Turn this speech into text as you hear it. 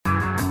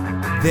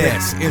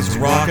This is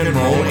Rock and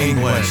Roll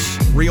English.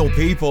 Real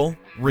people,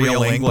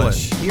 real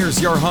English.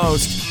 Here's your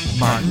host,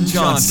 Martin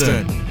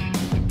Johnston.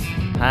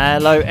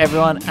 Hello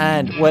everyone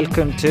and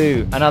welcome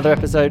to another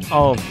episode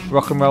of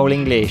Rock and Roll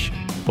English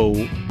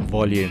Full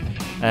Volume.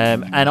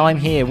 And I'm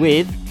here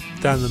with...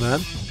 Dan the Man.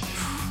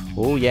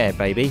 Oh yeah,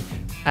 baby.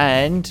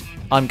 And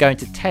I'm going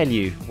to tell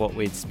you what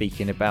we're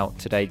speaking about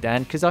today,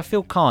 Dan, because I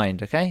feel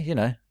kind, okay? You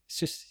know, it's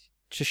just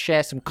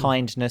share some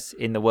kindness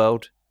in the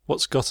world.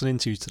 What's gotten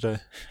into you today?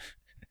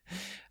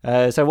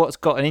 So what's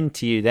gotten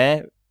into you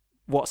there?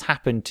 What's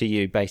happened to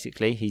you,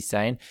 basically, he's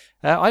saying.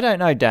 I don't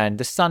know, Dan.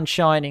 The sun's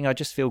shining. I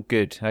just feel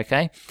good,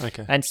 okay?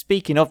 Okay. And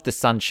speaking of the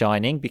sun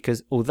shining,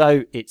 because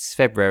although it's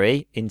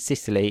February, in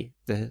Sicily,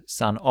 the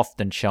sun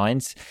often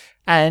shines.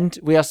 And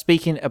we are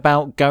speaking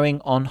about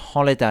going on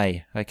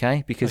holiday,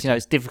 okay? Because, you know,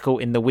 it's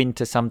difficult in the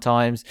winter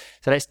sometimes.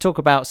 So let's talk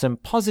about some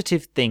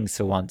positive things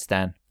for once,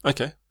 Dan.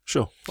 Okay,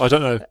 sure. I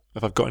don't know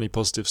if I've got any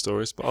positive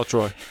stories, but I'll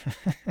try.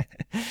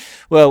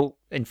 Well,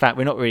 in fact,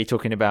 we're not really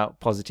talking about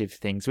positive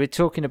things. We're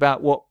talking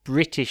about what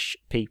British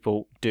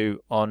people do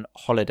on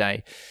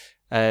holiday.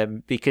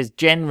 Because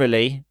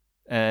generally,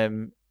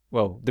 the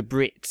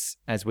Brits,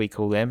 as we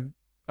call them,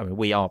 I mean,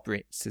 we are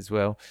Brits as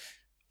well,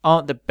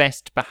 aren't the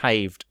best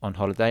behaved on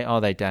holiday,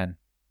 are they, Dan?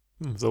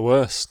 The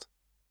worst.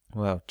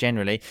 Well,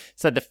 generally.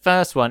 So the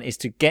first one is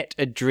to get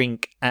a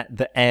drink at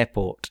the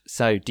airport.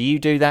 So do you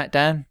do that,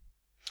 Dan?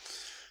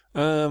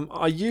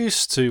 I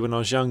used to when I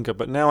was younger,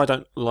 but now I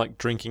don't like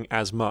drinking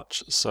as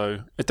much.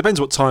 So it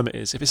depends what time it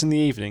is. If it's in the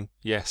evening,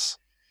 yes.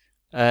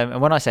 And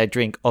when I say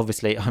drink,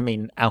 obviously, I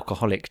mean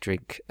alcoholic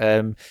drink.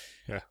 Yeah.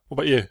 What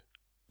about you?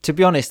 To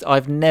be honest,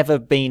 I've never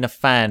been a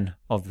fan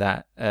of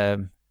that,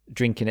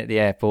 drinking at the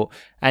airport,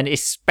 and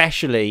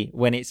especially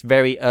when it's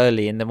very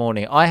early in the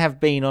morning. I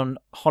have been on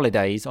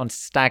holidays, on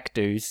stag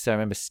do's. So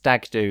remember,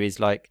 stag do is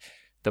like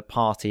the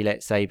party,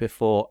 let's say,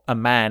 before a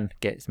man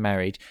gets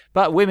married.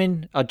 But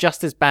women are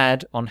just as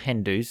bad on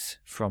hen do's,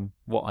 from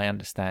what I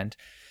understand.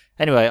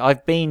 Anyway,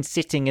 I've been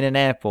sitting in an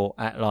airport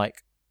at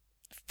like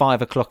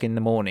 5 o'clock in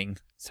the morning.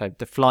 So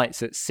the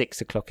flight's at 6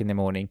 o'clock in the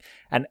morning,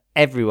 and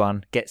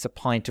everyone gets a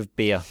pint of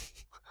beer.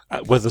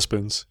 At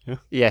Wetherspoons, yeah?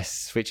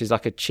 Yes, which is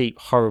like a cheap,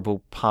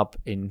 horrible pub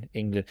in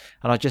England.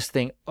 And I just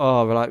think,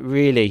 oh, like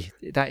really,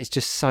 that is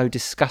just so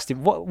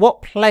disgusting.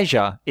 What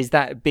pleasure is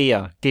that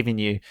beer giving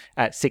you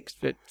at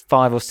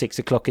 5 or 6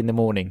 o'clock in the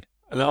morning?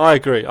 And I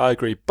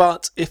agree.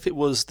 But if it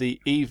was the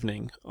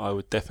evening, I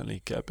would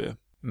definitely get a beer.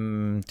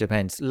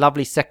 Depends.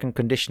 Lovely second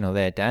conditional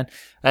there, Dan.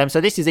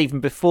 So this is even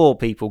before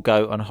people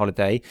go on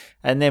holiday.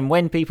 And then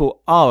when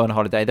people are on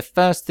holiday, the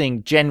first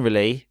thing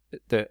generally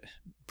that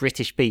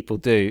British people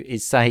do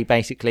is say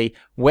basically,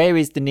 where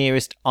is the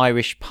nearest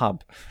Irish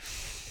pub?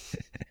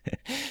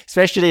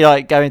 Especially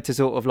like going to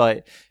sort of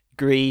like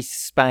Greece,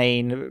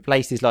 Spain,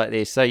 places like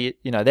this. So you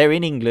know they're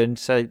in England,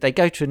 so they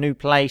go to a new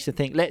place and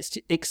think, let's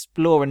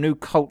explore a new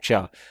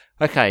culture.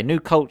 Okay, new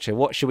culture,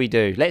 what should we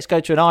do? Let's go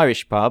to an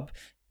Irish pub,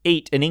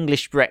 eat an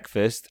English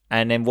breakfast,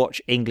 and then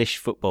watch English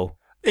football.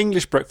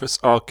 English breakfasts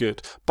are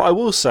good, but I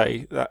will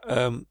say that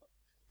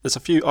there's a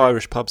few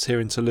Irish pubs here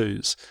in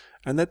Toulouse,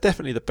 and they're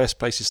definitely the best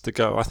places to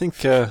go. I think...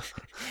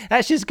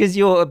 That's just because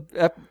you're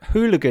a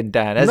hooligan,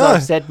 Dan, as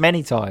I've said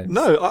many times.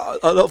 No,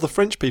 a lot of the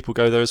French people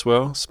go there as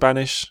well.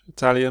 Spanish,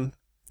 Italian.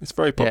 It's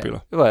very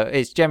popular. Yeah. Well,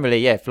 it's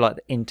generally, for like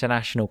the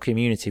international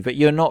community. But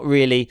you're not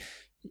really,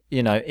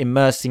 you know,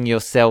 immersing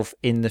yourself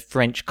in the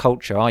French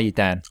culture, are you,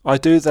 Dan? I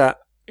do that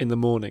in the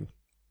morning.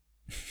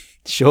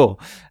 Sure.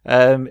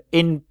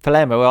 In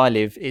Palermo, where I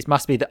live, it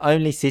must be the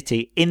only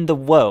city in the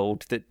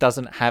world that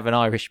doesn't have an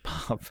Irish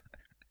pub.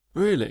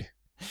 Really?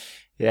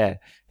 Yeah,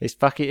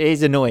 it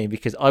is annoying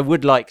because I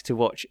would like to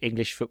watch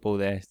English football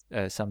there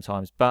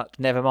sometimes, but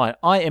never mind.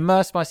 I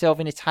immerse myself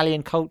in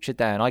Italian culture,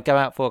 Dan. I go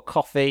out for a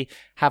coffee,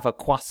 have a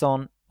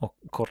croissant, or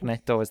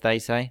cornetto as they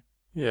say.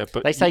 Yeah,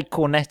 but they say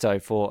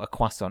cornetto for a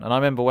croissant. And I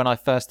remember when I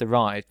first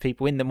arrived,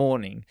 people in the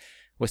morning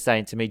were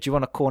saying to me, do you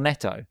want a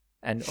cornetto?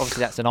 And obviously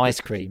that's an ice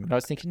cream. And I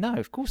was thinking, no,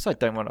 of course I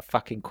don't want a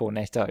fucking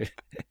cornetto.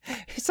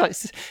 It's like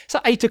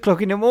 8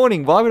 o'clock in the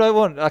morning. Why would I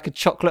want like a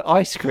chocolate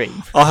ice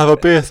cream? I'll have a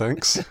beer,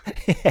 thanks.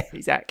 Yeah,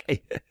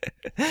 exactly.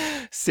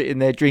 Sitting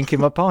there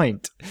drinking my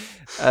pint.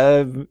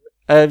 So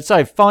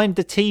find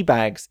the tea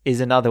bags is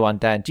another one,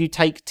 Dan. Do you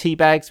take tea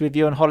bags with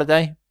you on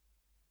holiday?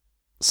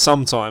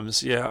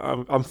 Sometimes,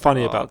 yeah. I'm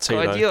funny about tea,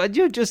 God, though.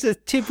 You're just a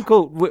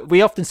typical...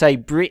 We often say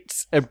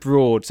Brits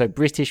abroad, so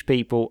British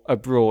people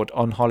abroad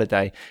on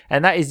holiday.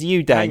 And that is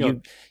you, Dan.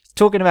 You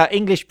talking about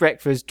English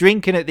breakfast,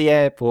 drinking at the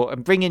airport,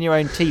 and bringing your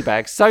own tea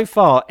bag. So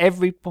far,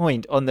 every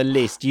point on the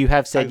list you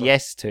have said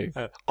yes to.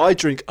 I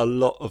drink a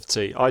lot of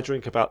tea. I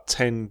drink about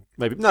 10,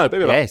 maybe about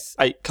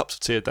 8 cups of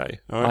tea a day.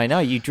 All right? I know.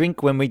 You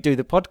drink when we do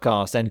the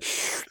podcast and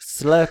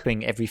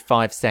slurping every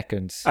 5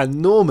 seconds.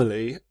 And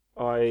normally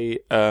I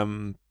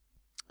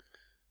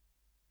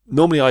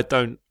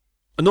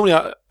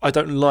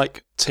don't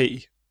like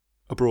tea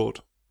abroad,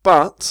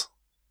 but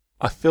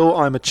I feel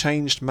I'm a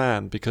changed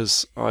man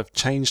because I've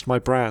changed my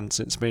brand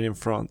since being in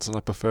France and I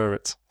prefer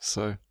it.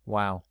 So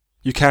wow,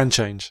 you can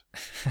change.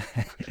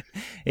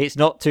 It's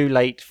not too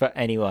late for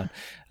anyone.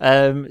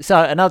 So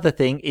another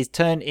thing is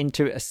turn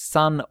into a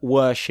sun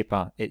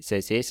worshipper, it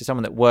says here. So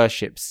someone that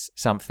worships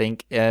something,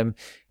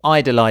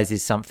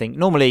 idolizes something.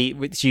 Normally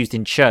it's used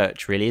in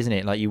church, really, isn't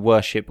it? Like you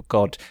worship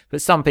God.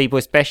 But some people,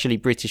 especially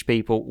British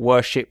people,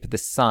 worship the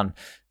sun.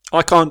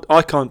 I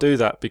can't do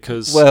that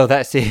because Well,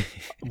 that's it.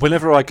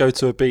 whenever I go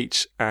to a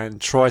beach and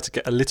try to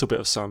get a little bit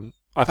of sun,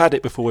 I've had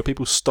it before where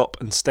people stop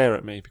and stare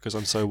at me because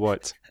I'm so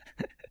white.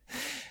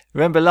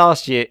 Remember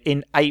last year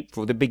in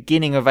April, the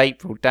beginning of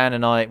April, Dan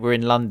and I were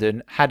in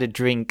London, had a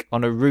drink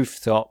on a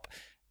rooftop.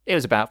 It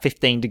was about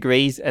 15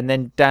 degrees, and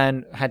then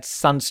Dan had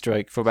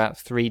sunstroke for about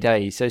 3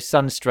 days. So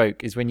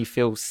sunstroke is when you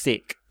feel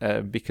sick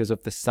because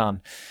of the sun.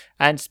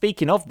 And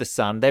speaking of the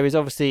sun, there is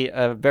obviously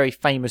a very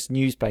famous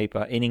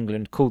newspaper in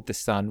England called The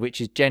Sun,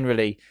 which is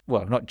generally,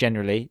 well, not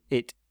generally,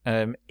 it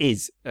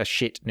is a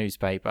shit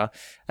newspaper.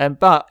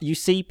 But you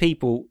see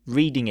people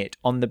reading it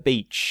on the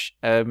beach.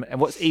 And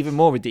what's even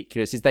more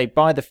ridiculous is they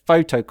buy the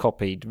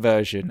photocopied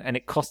version, and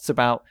it costs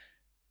about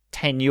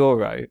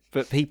 €10,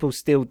 but people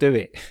still do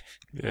it.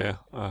 Yeah.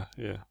 I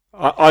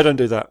don't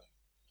do that.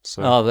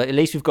 So Oh, but at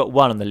least we've got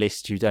one on the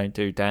list you don't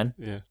do, Dan.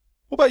 yeah.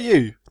 What about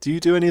you? Do you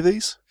do any of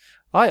these?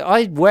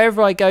 I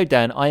wherever I go,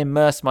 Dan, I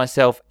immerse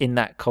myself in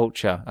that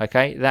culture.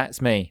 Okay,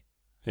 that's me.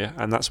 Yeah,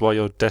 and that's why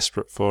you're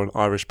desperate for an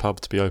Irish pub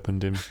to be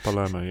opened in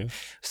Palermo, yeah?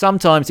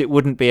 Sometimes it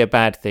wouldn't be a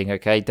bad thing,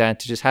 okay, Dan,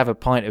 to just have a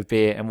pint of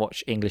beer and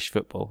watch English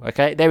football.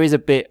 Okay, there is a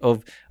bit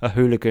of a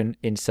hooligan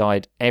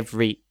inside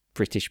every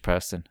British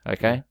person.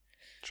 Okay.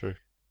 True.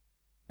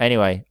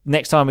 Anyway,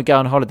 next time we go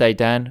on holiday,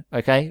 Dan,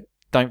 okay,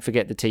 don't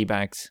forget the tea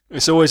bags.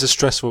 It's always a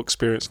stressful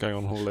experience going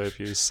on holiday with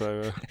you,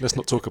 so let's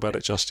not talk about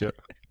it just yet.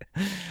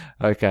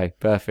 Okay,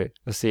 perfect.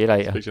 I'll see you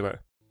later. Speak to you later.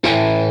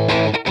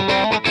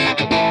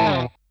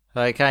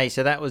 Okay,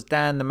 so that was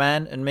Dan the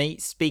Man and me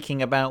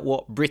speaking about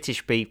what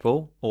British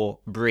people, or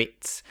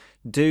Brits,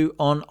 do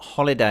on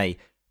holiday.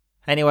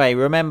 Anyway,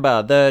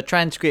 remember, the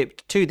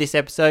transcript to this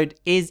episode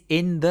is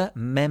in the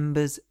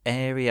members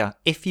area.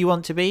 If you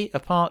want to be a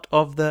part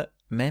of the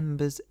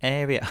members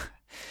area,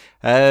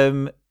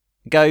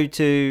 go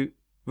to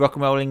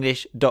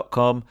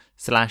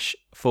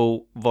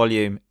rockandrollenglish.com/full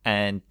volume,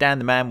 and Dan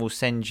the Man will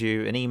send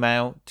you an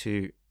email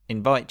to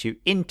invite you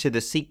into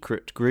the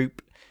secret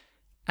group,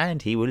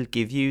 and he will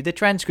give you the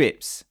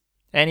transcripts.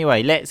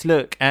 Anyway, let's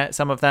look at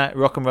some of that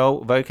rock and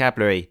roll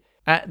vocabulary.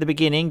 At the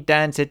beginning,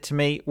 Dan said to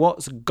me,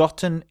 "What's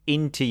gotten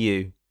into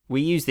you?"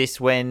 We use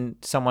this when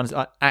someone's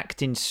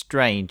acting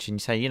strange and you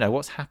say,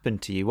 what's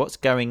happened to you? What's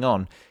going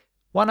on?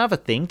 One other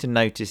thing to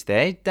notice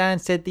there, Dan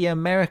said the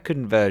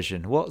American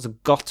version. What's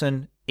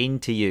gotten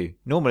into you?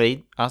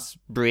 Normally, us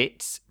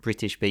Brits,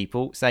 British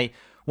people, say,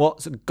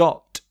 "What's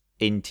got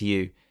into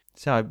you?"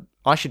 So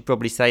I should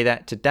probably say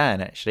that to Dan,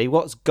 actually.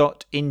 What's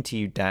got into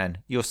you, Dan?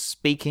 You're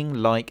speaking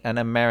like an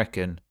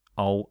American.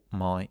 Oh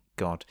my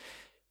God.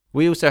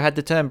 We also had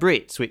the term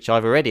Brits, which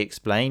I've already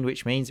explained,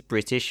 which means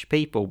British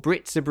people.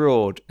 Brits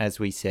abroad, as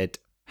we said.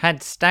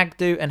 Had stag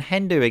do and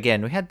hen do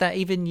again. We had that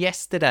even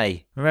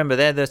yesterday. Remember,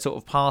 they're the sort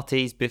of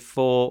parties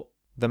before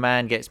the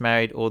man gets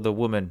married or the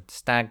woman.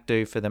 Stag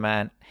do for the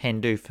man,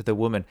 hen do for the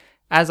woman.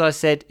 As I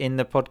said in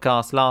the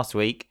podcast last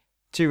week,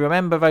 to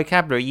remember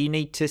vocabulary, you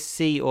need to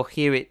see or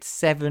hear it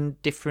 7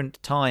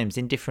 different times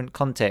in different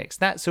contexts.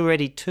 That's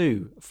already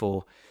 2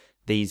 for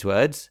these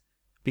words,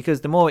 because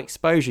the more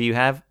exposure you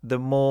have, the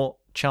more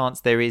chance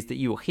there is that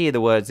you will hear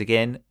the words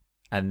again,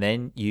 and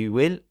then you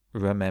will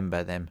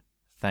remember them.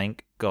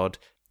 Thank God.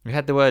 We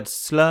had the word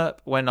slurp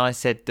when I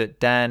said that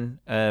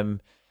Dan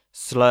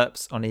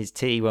slurps on his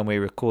tea when we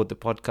record the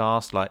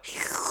podcast, like,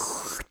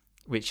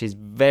 which is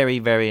very,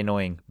 very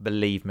annoying,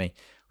 believe me.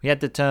 We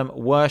had the term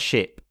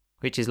worship,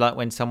 which is like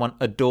when someone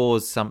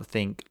adores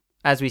something.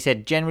 As we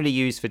said, generally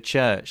used for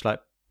church,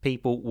 like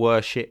people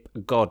worship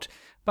God.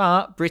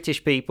 But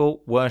British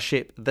people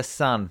worship the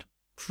sun,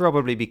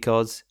 probably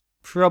because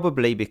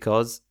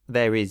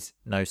there is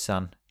no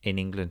sun in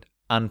England,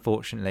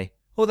 unfortunately.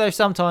 Although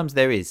sometimes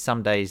there is,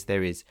 some days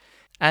there is.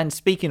 And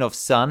speaking of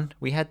sun,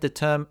 we had the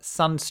term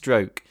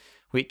sunstroke,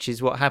 which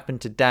is what happened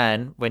to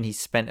Dan when he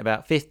spent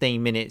about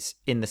 15 minutes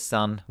in the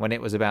sun when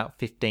it was about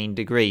 15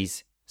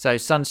 degrees. So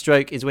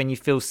sunstroke is when you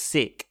feel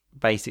sick,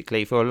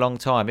 basically, for a long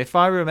time. If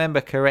I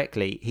remember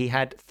correctly, he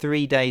had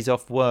 3 days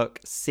off work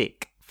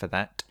sick for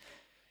that.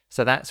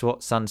 So that's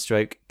what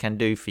sunstroke can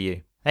do for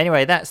you.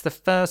 Anyway, that's the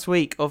first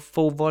week of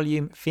full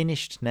volume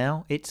finished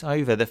now. It's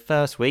over, the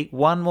first week.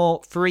 One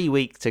more free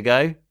week to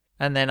go.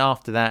 And then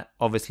after that,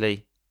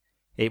 obviously,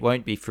 it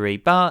won't be free.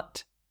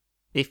 But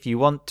if you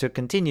want to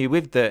continue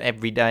with the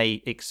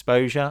everyday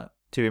exposure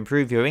to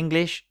improve your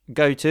English,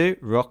 go to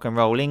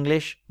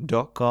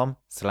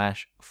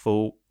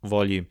rockandrollenglish.com/full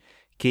volume.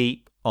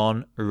 Keep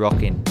on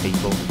rocking,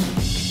 people.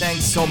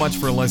 Thanks so much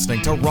for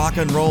listening to Rock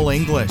and Roll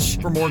English.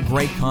 For more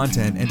great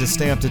content and to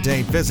stay up to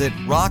date, visit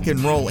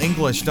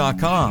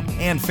rockandrollenglish.com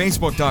and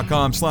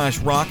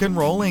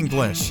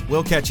facebook.com/rockandrollenglish.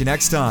 We'll catch you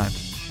next time.